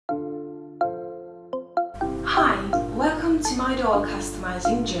Welcome to my doll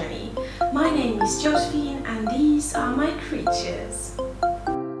customizing journey. My name is Josephine and these are my creatures.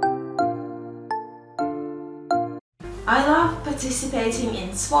 I love participating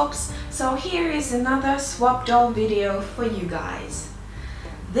in swaps, so here is another swap doll video for you guys.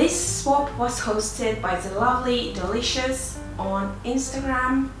 This swap was hosted by the lovely Delicious on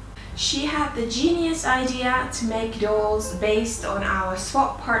Instagram. She had the genius idea to make dolls based on our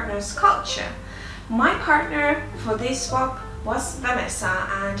swap partner's culture. My partner for this swap was Vanessa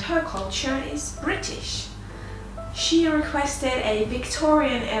and her culture is British. She requested a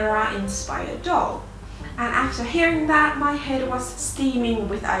Victorian era inspired doll, and after hearing that my head was steaming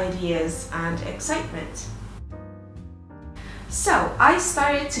with ideas and excitement. So I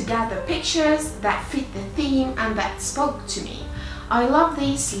started to gather pictures that fit the theme and that spoke to me. I love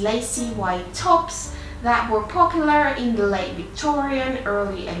these lacy white tops that were popular in the late Victorian,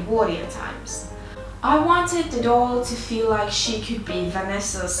 early Edwardian times. I wanted the doll to feel like she could be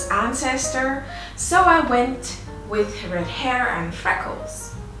Vanessa's ancestor, so I went with red hair and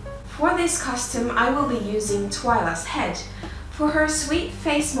freckles. For this custom I will be using Twyla's head, for her sweet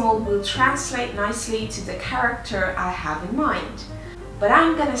face mold will translate nicely to the character I have in mind. But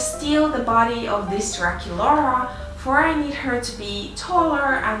I'm gonna steal the body of this Draculaura, for I need her to be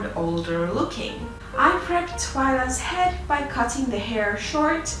taller and older looking. I prepped Twyla's head by cutting the hair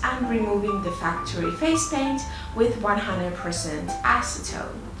short and removing the factory face paint with 100% acetone.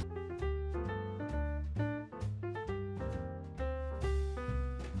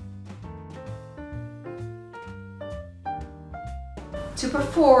 To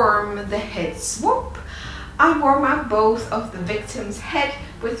perform the head swap, I warm up both of the victim's head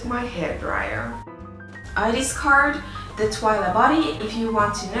with my hairdryer. I discard the Twyla body. If you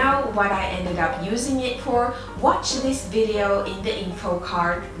want to know what I ended up using it for, watch this video in the info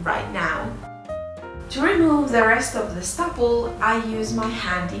card right now. To remove the rest of the stubble, I use my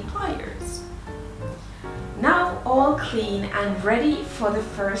handy pliers. Now all clean and ready for the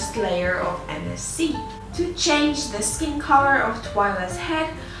first layer of MSC. To change the skin color of Twyla's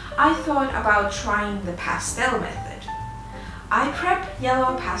head, I thought about trying the pastel method. I prep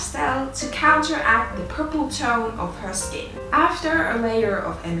yellow pastel to counteract the purple tone of her skin. After a layer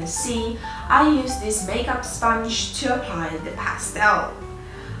of MSC, I use this makeup sponge to apply the pastel.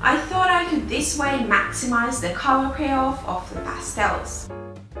 I thought I could this way maximize the color payoff of the pastels.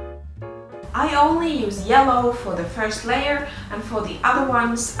 I only use yellow for the first layer, and for the other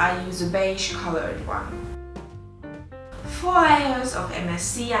ones I use a beige colored one. 4 layers of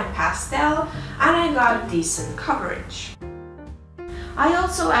MSC and pastel, and I got decent coverage. I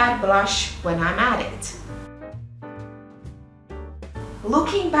also add blush when I'm at it.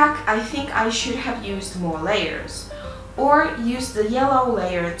 Looking back, I think I should have used more layers, or used the yellow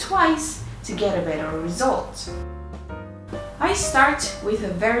layer twice to get a better result. I start with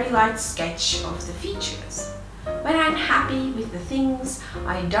a very light sketch of the features. When I'm happy with the things,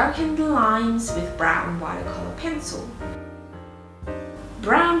 I darken the lines with brown watercolor pencil.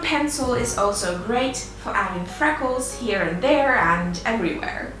 Brown pencil is also great for adding freckles here and there and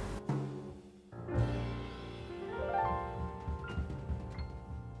everywhere.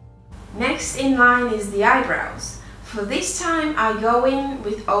 Next in line is the eyebrows. For this time I go in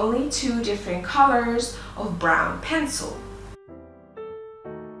with only 2 different colors of brown pencil.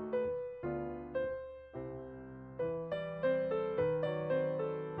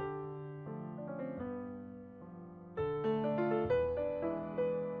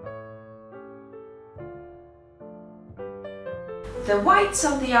 The whites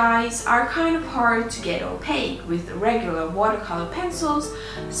of the eyes are kind of hard to get opaque with regular watercolor pencils,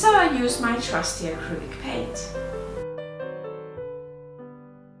 so I use my trusty acrylic paint.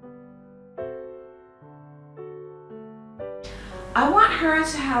 I want her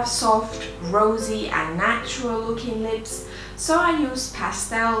to have soft, rosy and natural looking lips, so I use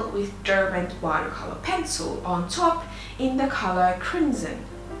pastel with Derwent watercolor pencil on top in the color crimson.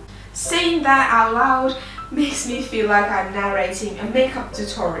 Saying that out loud makes me feel like I'm narrating a makeup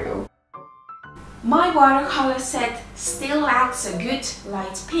tutorial. My watercolor set still lacks a good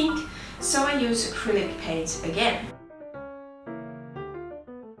light pink, so I use acrylic paint again.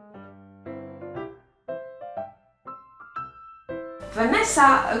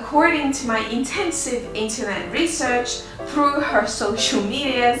 Vanessa, according to my intensive internet research through her social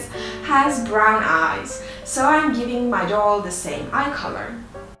medias, has brown eyes, so I'm giving my doll the same eye color.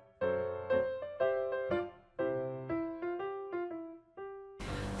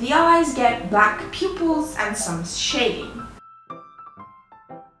 The eyes get black pupils and some shading.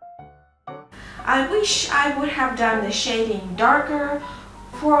 I wish I would have done the shading darker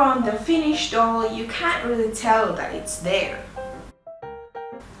before on the finished doll you can't really tell that it's there.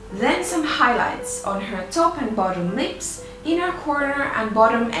 Then some highlights on her top and bottom lips, inner corner and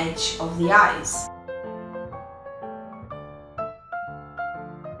bottom edge of the eyes.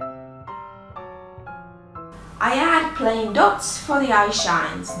 I add plain dots for the eye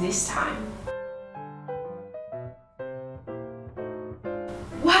shines this time.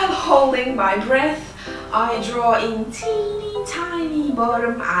 While holding my breath, I draw in teeny tiny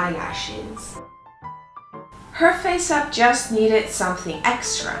bottom eyelashes. Her face up just needed something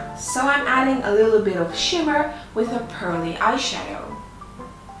extra, so I'm adding a little bit of shimmer with a pearly eyeshadow.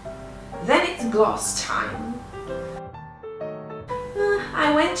 Then it's gloss time.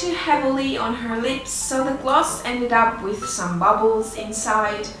 I went too heavily on her lips, so the gloss ended up with some bubbles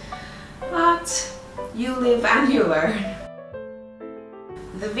inside, but you live and you learn.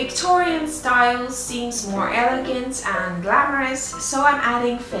 The Victorian style seems more elegant and glamorous, so I'm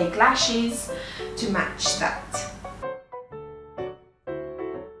adding fake lashes to match that.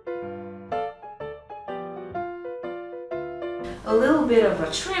 A little bit of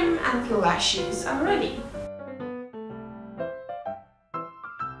a trim and the lashes are ready.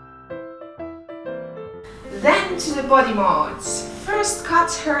 Then to the body mods. First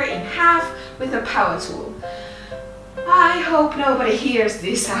cut her in half with a power tool. I hope nobody hears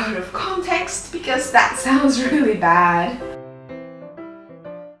this out of context because that sounds really bad.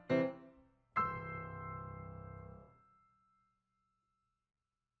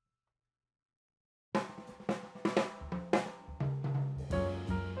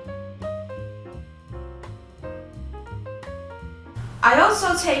 I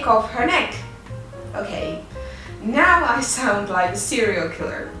also take off her neck. Okay, now I sound like a serial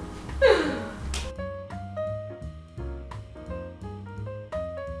killer.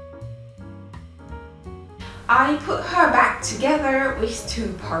 I put her back together with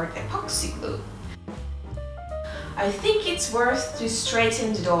 2-part epoxy glue. I think it's worth to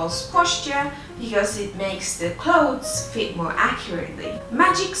straighten the doll's posture because it makes the clothes fit more accurately.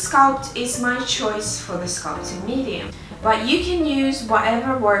 Magic Sculpt is my choice for the sculpting medium, but you can use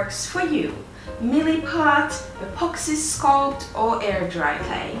whatever works for you. Milliput, epoxy sculpt or air dry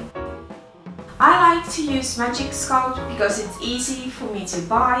clay. I like to use Magic Sculpt because it's easy for me to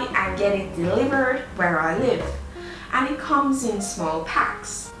buy and get it delivered where I live, and it comes in small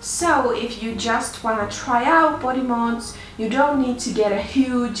packs. So if you just want to try out body mods, you don't need to get a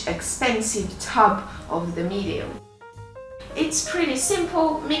huge expensive tub of the medium. It's pretty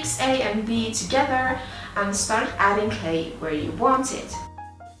simple, mix A and B together and start adding clay where you want it.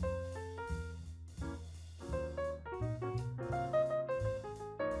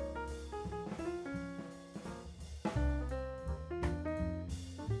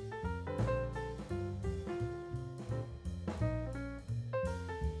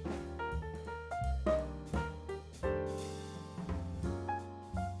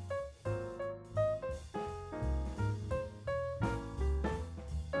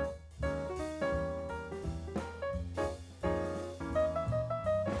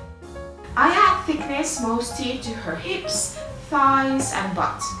 I add thickness mostly to her hips, thighs and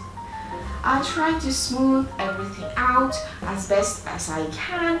butt. I try to smooth everything out as best as I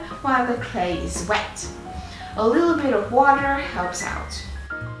can while the clay is wet. A little bit of water helps out.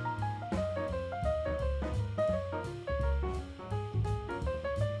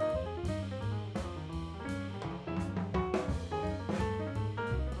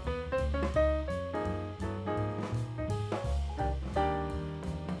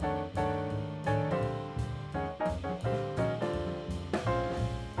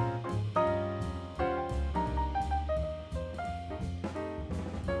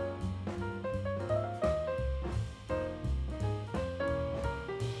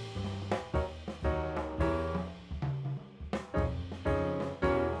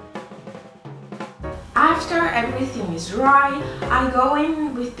 After everything is dry, I go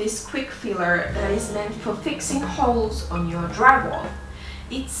in with this quick filler that is meant for fixing holes on your drywall.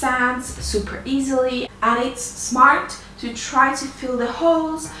 It sands super easily and it's smart to try to fill the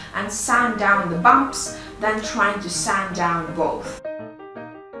holes and sand down the bumps than trying to sand down both.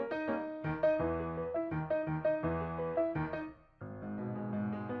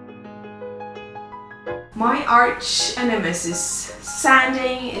 My arch nemesis,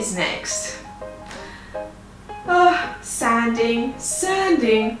 sanding, is next.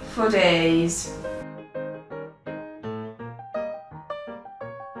 Sanding for days.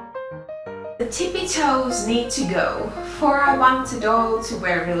 The tippy toes need to go, for I want the doll to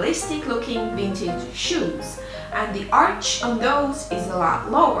wear realistic looking vintage shoes, and the arch on those is a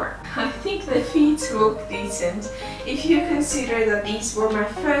lot lower. I think the feet look decent if you consider that these were my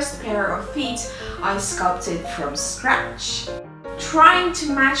first pair of feet I sculpted from scratch. Trying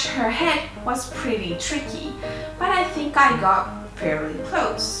to match her head was pretty tricky, but I think I got fairly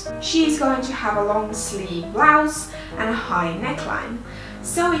close. She is going to have a long sleeve blouse and a high neckline,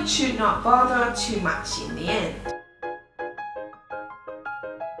 so it should not bother too much in the end.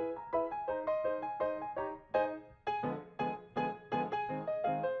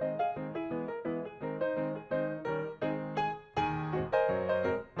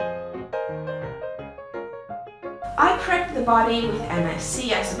 I prep the body with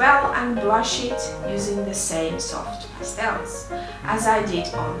MSC as well and blush it using the same soft pastels as I did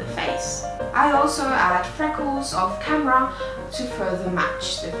on the face. I also add freckles off camera to further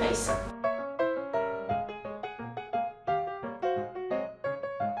match the face up.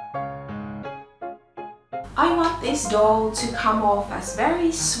 I want this doll to come off as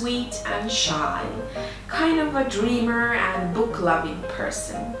very sweet and shy, kind of a dreamer and book-loving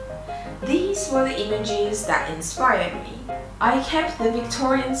person. These were the images that inspired me. I kept the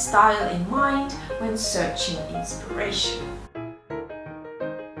Victorian style in mind when searching inspiration.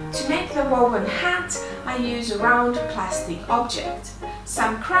 To make the woven hat, I use a round plastic object,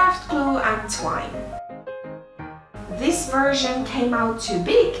 some craft glue and twine. This version came out too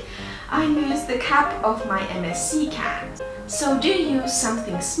big. I used the cap of my MSC can, so do use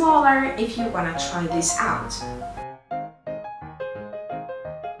something smaller if you want to try this out.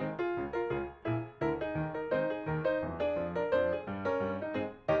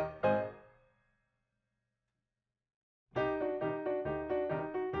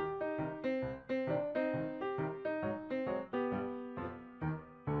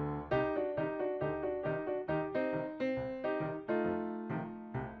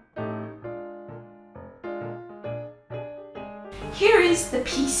 Here is the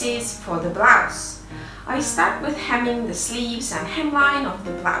pieces for the blouse. I start with hemming the sleeves and hemline of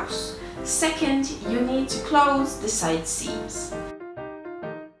the blouse. Second, you need to close the side seams.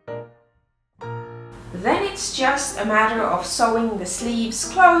 Then it's just a matter of sewing the sleeves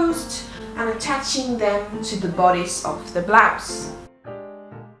closed and attaching them to the bodice of the blouse.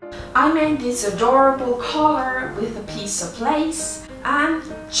 I made this adorable collar with a piece of lace. And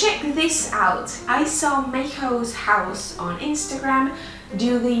check this out, I saw Mako's house on Instagram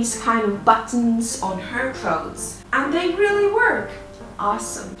do these kind of buttons on her clothes, and they really work.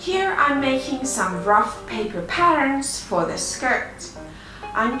 Awesome. Here I'm making some rough paper patterns for the skirt.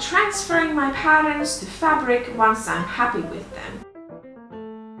 I'm transferring my patterns to fabric once I'm happy with them.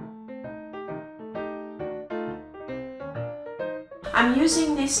 I'm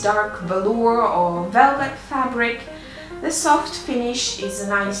using this dark velour or velvet fabric. The soft finish is a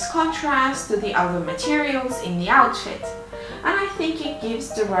nice contrast to the other materials in the outfit, and I think it gives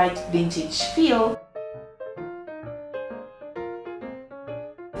the right vintage feel.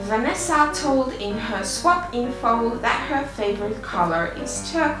 Vanessa told in her swap info that her favorite color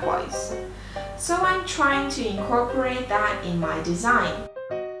is turquoise, so I'm trying to incorporate that in my design.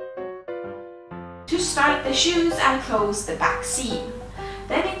 To start the shoes, I close the back seam.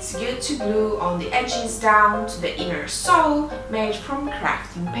 Then it's good to glue on the edges down to the inner sole made from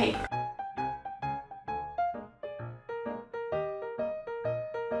crafting paper.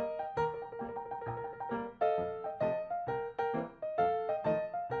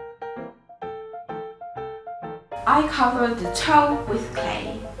 I cover the toe with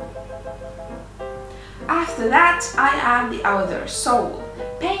clay. After that, I add the outer sole,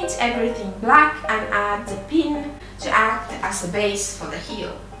 paint everything black and add the pin to act as a base for the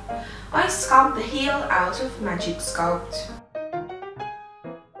heel. I sculpt the heel out of Magic Sculpt.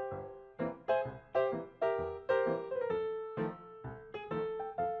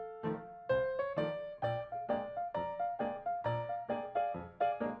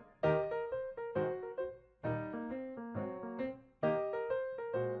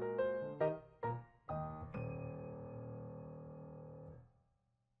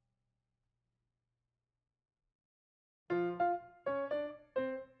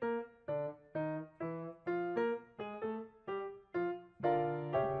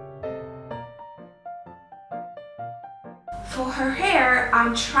 For her hair,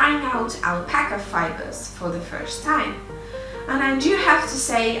 I'm trying out alpaca fibers for the first time, and I do have to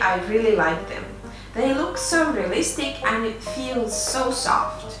say I really like them. They look so realistic and it feels so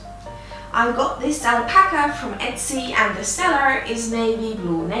soft. I got this alpaca from Etsy and the seller is navy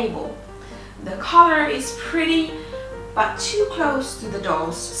blue navel. The color is pretty but too close to the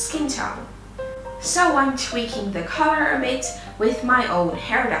doll's skin tone, so I'm tweaking the color a bit with my own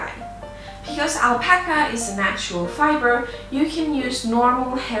hair dye. Because alpaca is a natural fiber, you can use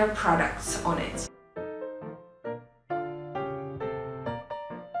normal hair products on it.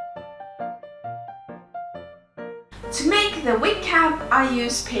 To make the wig cap, I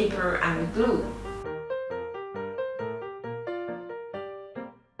use paper and glue.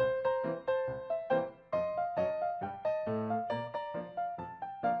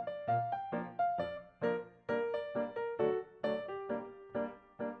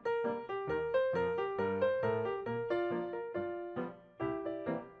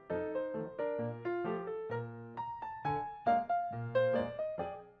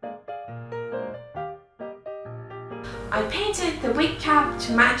 I painted the wig cap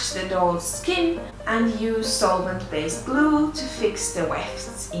to match the doll's skin and used solvent-based glue to fix the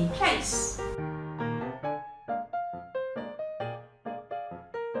wefts in place.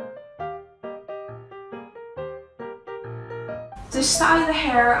 To style the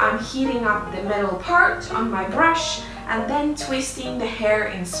hair, I'm heating up the metal part on my brush and then twisting the hair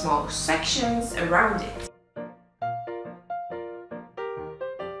in small sections around it.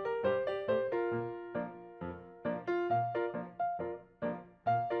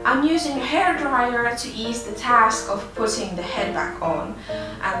 I'm using a hairdryer to ease the task of putting the head back on,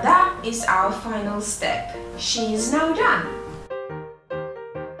 and that is our final step. She is now done.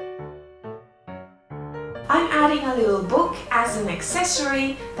 I'm adding a little book as an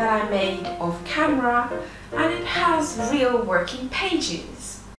accessory that I made off camera, and it has real working pages.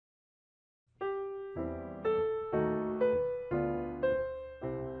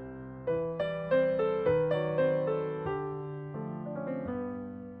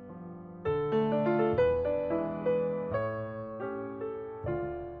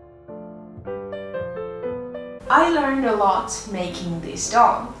 I learned a lot making this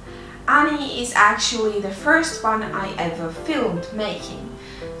doll. Annie is actually the first one I ever filmed making,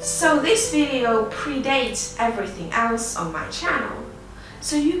 so this video predates everything else on my channel.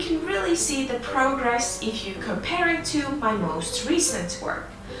 So you can really see the progress if you compare it to my most recent work,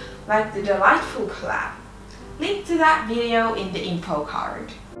 like the delightful collab. Link to that video in the info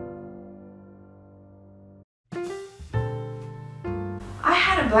card. I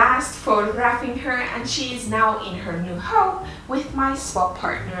had a blast photographing her, and she is now in her new home with my swap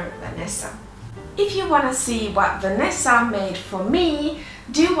partner Vanessa. If you want to see what Vanessa made for me,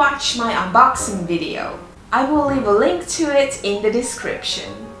 do watch my unboxing video. I will leave a link to it in the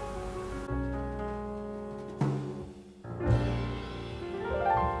description.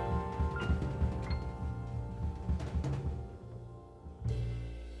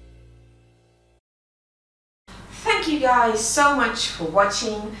 Thank you guys so much for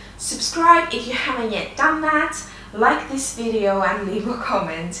watching. Subscribe if you haven't yet done that. Like this video and leave a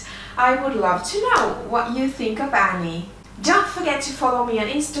comment. I would love to know what you think of Annie. Don't forget to follow me on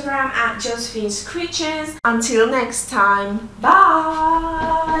Instagram at Josephine's Creatures. Until next time,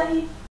 bye!